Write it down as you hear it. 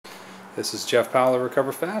This is Jeff Powell of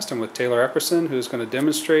RecoverFast. I'm with Taylor Epperson, who's going to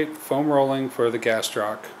demonstrate foam rolling for the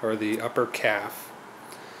gastroc, or the upper calf.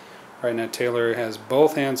 Right now Taylor has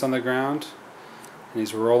both hands on the ground, and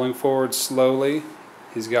he's rolling forward slowly.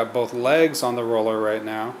 He's got both legs on the roller right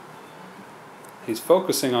now. He's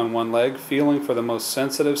focusing on one leg, feeling for the most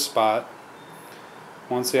sensitive spot.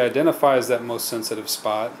 Once he identifies that most sensitive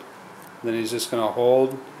spot, then he's just going to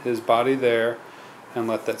hold his body there and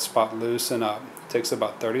let that spot loosen up. It takes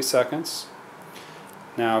about 30 seconds.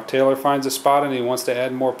 Now if Taylor finds a spot and he wants to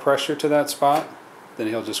add more pressure to that spot, then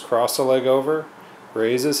he'll just cross the leg over,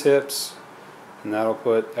 raise his hips, and that'll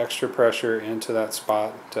put extra pressure into that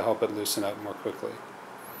spot to help it loosen up more quickly.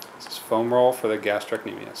 This is foam roll for the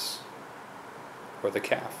gastrocnemius, or the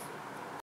calf.